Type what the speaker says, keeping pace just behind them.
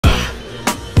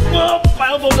Oh,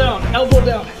 elbow down, elbow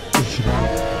down.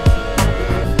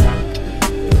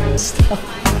 Stop.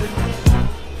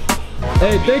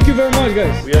 Hey, thank you very much,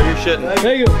 guys. We out here shitting.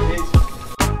 Thank you.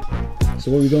 So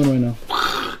where are we going right now?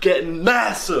 Getting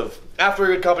massive. After a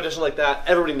good competition like that,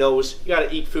 everybody knows you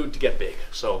gotta eat food to get big.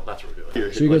 So that's what we're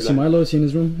doing. Should we go see Milo? Is he in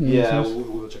his room? Yeah, we'll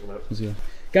go check him out. Let's go.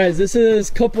 Guys, this is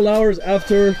a couple hours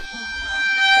after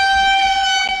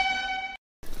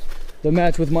the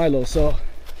match with Milo. So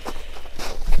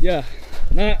yeah,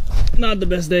 not the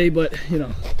best day, but you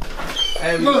know.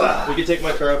 And we can take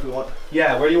my car if we want.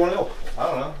 Yeah, where do you want to go? I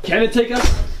don't know. Can it take us?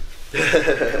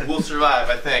 We'll survive,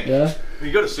 I think. Yeah.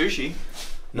 We go to sushi.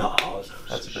 No,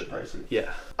 that's a bit pricey.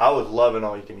 Yeah. I would love an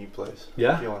all-you-can-eat place.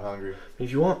 Yeah? I'm feeling hungry.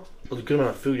 If you want a good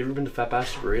amount of food, you ever been to Fat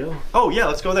Bastard Burrito? Oh yeah,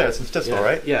 let's go there. It's in Stittsville,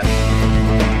 right? Yeah.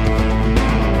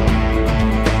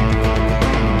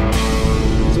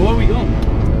 So where are we going?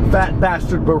 Fat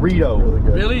Bastard Burrito.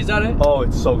 Really? Is that it? Oh,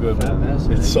 it's so good,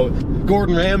 man. It's so.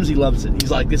 Gordon Ramsay loves it.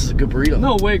 He's like, this is a good burrito.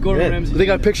 No way, Gordon Ramsay. They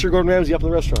got a picture of Gordon Ramsay up in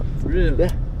the restaurant. Really?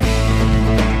 Yeah.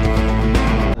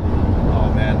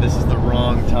 Oh man, this is the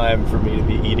wrong time for me to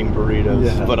be eating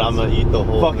burritos, but I'm gonna eat the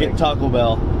whole fucking Taco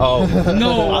Bell. Oh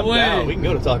no I'm way! Down. We can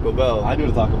go to Taco Bell. I go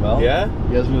to Taco Bell. Yeah?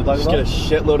 You guys go to Taco Bell? Just get a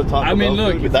shitload of Taco Bell. I mean,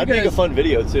 look, food. That'd make a fun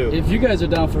video too. If you guys are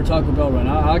down for Taco Bell right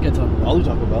now, I'll get Taco Bell. I'll do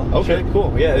Taco Bell. Okay,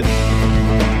 cool. Yeah.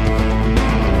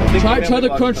 Try the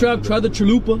crunch wrap. Try the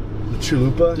chalupa.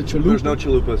 Chalupa? The chalupa. There's no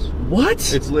chalupas.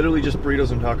 What? It's literally just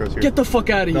burritos and tacos here. Get the fuck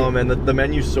out of here. No, man, the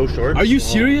menu's so short. Are you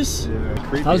serious? Yeah.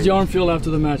 Creepy. How's your arm feel after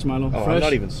the match, Milo? Oh, Fresh? I'm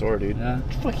not even sore, dude. Yeah. What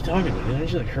the fuck are you talking about, man? I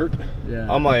just like hurt. Yeah.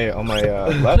 On my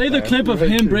left Play the clip of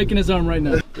him breaking his arm right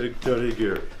now. Big dirty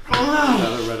gear.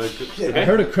 I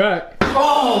heard a crack.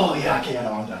 Oh, yeah, okay,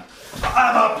 I'm done.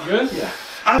 I'm up. Good? Yeah.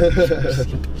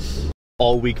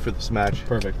 All week for this match.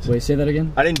 Perfect. Wait, say that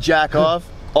again? I didn't jack off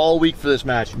all week for this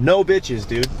match. No bitches,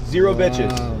 dude. Zero bitches.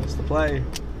 That's the play.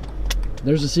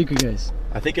 There's a secret, guys.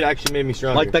 I think it actually made me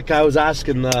stronger. Like that guy was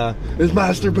asking, is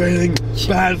masturbating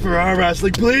bad for arm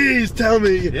wrestling? Please tell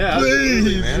me. Yeah,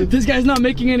 please. Man. This guy's not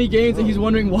making any gains and he's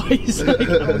wondering why he's like, I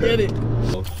don't get it.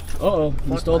 Uh-oh,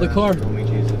 you stole the car. Oh,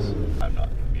 Jesus. I'm not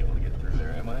gonna be able to get through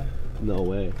there, am I? No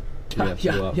way.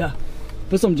 Yeah.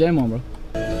 Put some jam on, bro.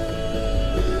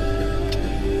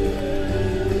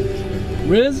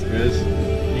 Riz?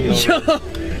 Yo,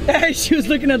 hey, she was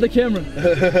looking at the camera.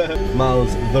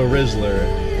 Miles the Rizzler.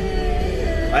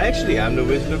 I actually am the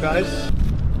Rizzler, guys.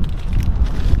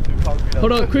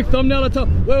 Hold on, quick thumbnail at top.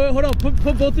 Wait, hold on.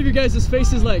 Put both of you guys'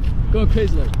 faces like going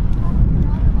crazy, like.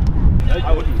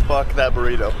 I would fuck that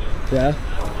burrito. Yeah.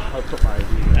 I'll put my.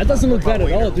 That doesn't look bad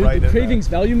at all, dude. Right, the cravings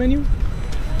value menu.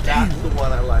 That's the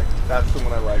one I like. That's the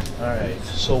one I like. All right.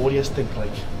 So what do you guys think?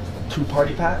 Like 2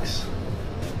 party packs?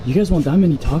 You guys want that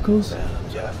many tacos?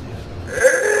 Yeah.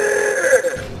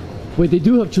 Wait, they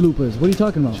do have chalupas. What are you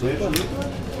talking about? Chalupa?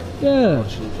 Yeah.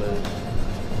 Chalupa.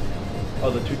 Oh,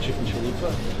 the 2 chicken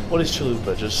chalupa? What is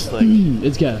chalupa? Just like...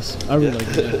 it's gas. I really like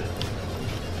it.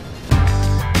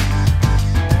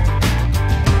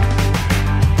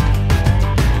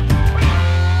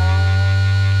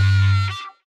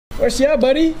 Where's she at,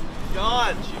 buddy?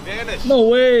 Gone. She vanished. No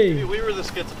way. Maybe we were the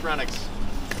schizophrenics.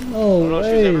 No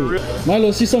way.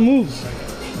 Milo, see some moves.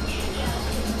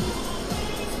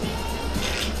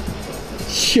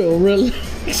 Yo,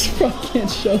 relax, bro. I can't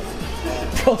show.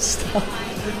 Bro, stop.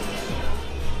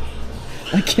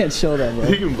 I can't show that, bro.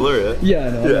 You can blur it. Yeah, I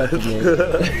know. Yeah.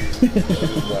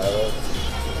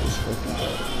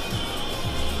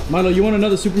 Milo, you want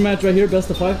another super match right here, best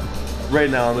of 5? Right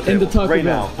now on the table. In the Taco right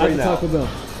Bell. now. Right at the now. Taco Bell.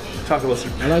 Taco Bell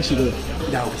super match. I'll actually do it.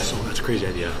 That's a crazy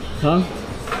idea. Huh?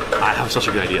 I have such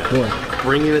a good idea. What?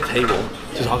 Bring in a table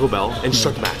to Taco Bell and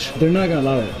start the match. They're not gonna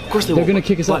allow it. Of course they They're won't. gonna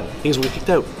kick us out. Things will get kicked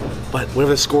out. But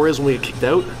whatever the score is when we get kicked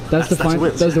out, that's the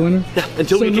winner? Yeah,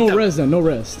 until so we get no kicked rest out. then, no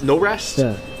rest. No rest?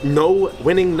 Yeah. No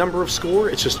winning number of score.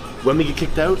 It's just when we get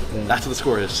kicked out, that's what the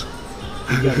score is.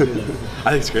 You gotta do that. I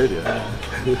think it's a great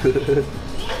idea.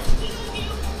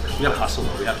 We gotta hustle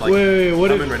though. We have to like wait,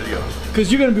 what come in ready to go.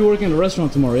 Because you're gonna be working in a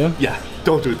restaurant tomorrow, yeah? Yeah,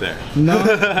 don't do it there. No?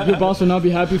 Your boss will not be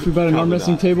happy if we buy an arm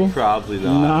wrestling table? Probably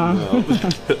not. Nah. No.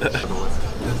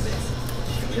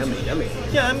 Yummy, yummy.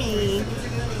 Yummy.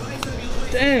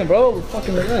 Damn, bro,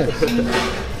 fucking relax.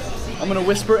 I'm gonna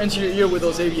whisper into your ear with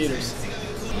those aviators.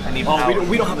 I need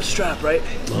we don't have a strap, right?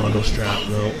 Oh, no strap,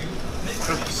 no.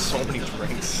 So many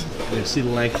drinks. You see the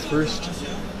length first?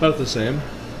 About the same.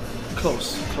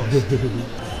 Close.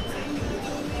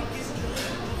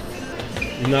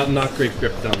 Not great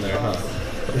grip down there, huh?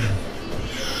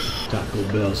 Taco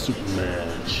Bell super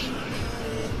match.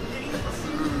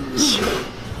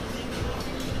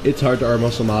 It's hard to arm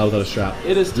wrestle Milo without a strap.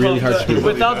 It is really hard to do.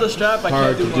 Without the strap, I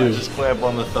can't do much. Just clamp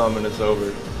on the thumb and it's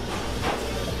over.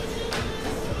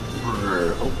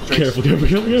 Oh, careful. Put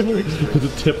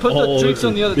the tip Put the drinks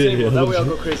on the other table. That way I'll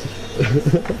go crazy.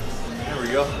 There we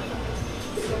go.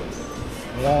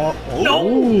 No!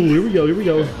 Oh, here we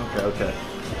go. Okay.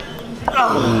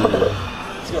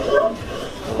 Let's go.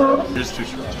 You're just too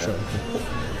strong.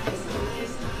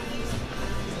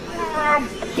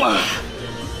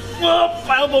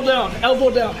 Elbow down. Elbow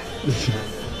down.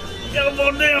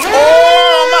 Elbow down.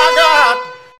 Oh my God!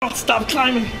 Don't stop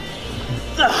climbing.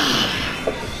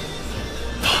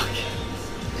 Fuck.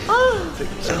 Take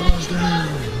the elbows down.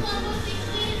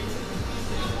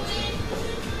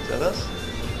 Is that us?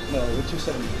 No, we're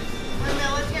 270. We're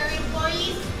military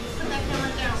employees. Put that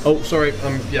camera down. Oh, sorry.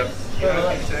 Yep.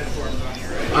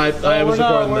 I was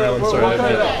recording that one. Sorry.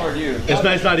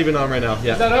 It's not even on right now.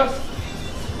 Yeah. Is that us?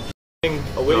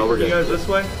 Away from you guys this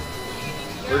way?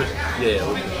 Yeah.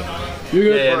 You're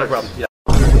good? Yeah, no problem. Yeah.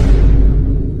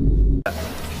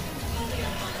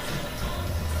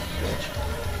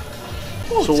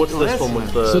 So what's this one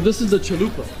with the... So this is the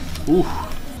chalupa. Ooh.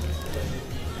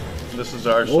 This is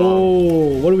our song.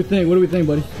 Oh, what do we think? What do we think,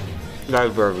 buddy?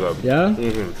 That's very good. Yeah?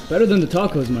 Better than the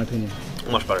tacos, in my opinion.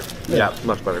 Much better. Yeah,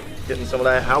 much better. Getting some of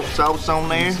that house sauce on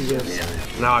there. Yeah.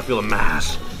 Now I feel a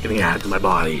mass getting added to my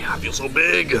body. I feel so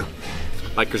big.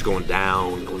 Biker's going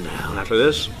down. After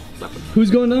this, nothing.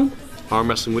 Who's going down? Arm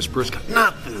wrestling whispers got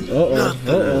nothing.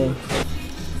 Oh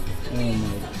my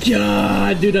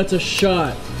God, dude, that's a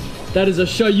shot. That is a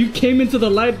shot. You came into the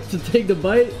light to take the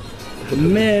bite.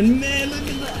 Man, look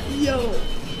at that.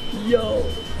 Yo.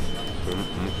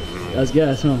 That's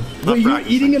gas, huh? Wait, you're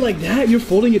eating it like that? You're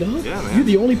folding it up? Yeah, man. You're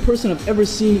the only person I've ever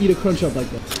seen eat a crunch up like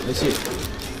that. Let's see.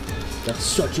 That's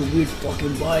such a weird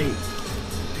fucking bite.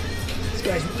 This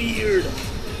guy's weird.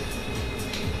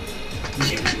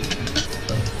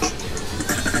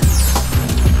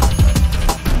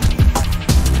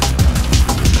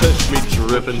 Touch me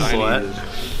dripping sweat.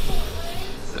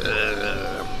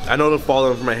 I know it'll fall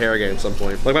down from my hair again at some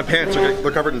point. Like my pants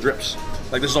they're covered in drips.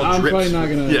 Like this is all I'm drips. probably not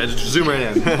gonna. Yeah, just zoom right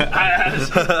in.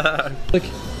 Like,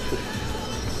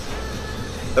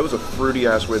 that was a fruity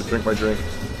ass way to drink my drink.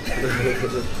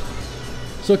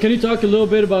 so can you talk a little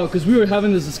bit about, because we were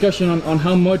having this discussion on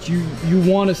how much you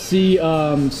want to see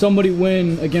somebody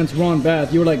win against Ron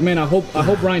Bath. You were like, man, I hope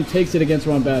Ryan takes it against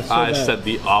Ron Bath. So I bad. said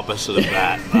the opposite of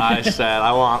that. I said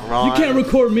I want Ron. You can't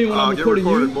record me when I'm recording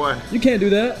you. Boy. You can't do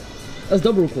that. That's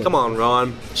double record. Come on,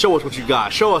 Ron. Show us what you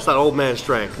got. Show us that old man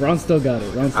strength. Ron still got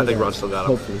it. I think Ron still got it.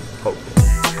 Hopefully.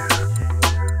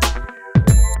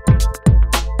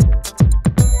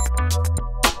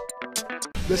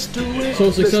 Let's do it.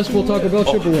 So successful Taco Bell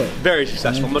trip or what? Very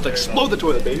successful. I'm about to explode the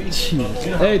toilet, baby.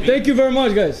 Hey, thank you very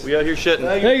much, guys. We out here shitting.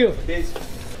 Thank you.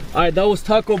 All right, that was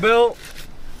Taco Bell.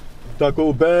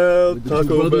 Taco Bell.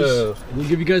 We'll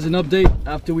give you guys an update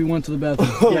after we went to the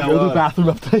bathroom. Yeah, we'll do bathroom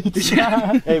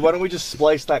updates. Hey, why don't we just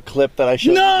splice that clip that I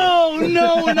showed? No,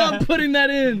 we're not putting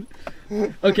that in.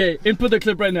 Okay, input the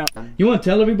clip right now. You want to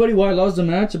tell everybody why I lost the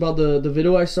match, about the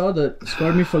video I saw that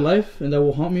scarred me for life and that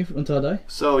will haunt me until I die?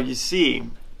 So you see,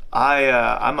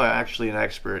 I'm actually an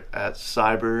expert at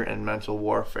cyber and mental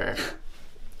warfare.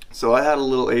 So I had a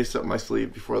little ace up my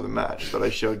sleeve before the match that I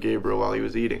showed Gabriel while he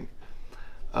was eating.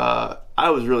 I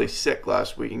was really sick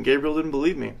last week and Gabriel didn't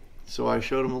believe me. So I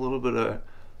showed him a little bit of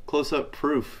close-up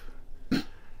proof.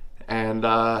 And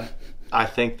I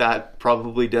think that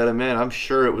probably did him in. I'm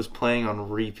sure it was playing on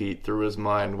repeat through his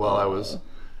mind while I was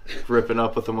ripping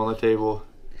up with him on the table.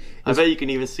 I bet you can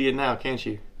even see it now, can't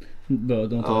you? No,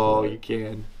 don't talk about it. You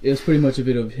can. It was pretty much a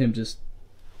video of him just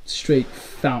straight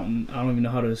fountain. I don't even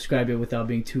know how to describe it without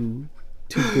being too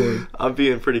gory. I'm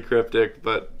being pretty cryptic,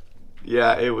 but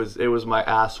yeah, it was my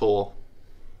asshole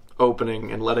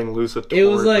opening and letting loose a torrent. It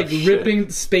was like ripping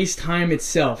space-time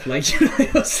itself. Like,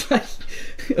 it was like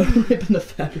ripping the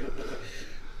fabric.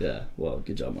 Yeah, well,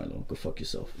 good job, Milo. Go fuck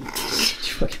yourself. You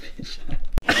fucking bitch.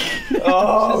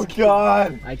 Oh,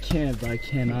 God. I can't, but I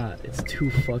cannot. It's too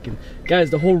fucking...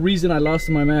 Guys, the whole reason I lost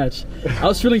in my match, I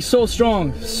was feeling so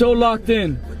strong, so locked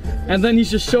in, and then he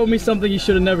just showed me something he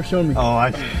should have never shown me. Oh,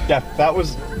 that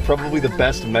was probably the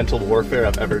best mental warfare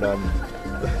I've ever done.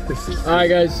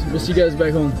 Alright, guys. We'll see you guys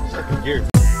back home. Here.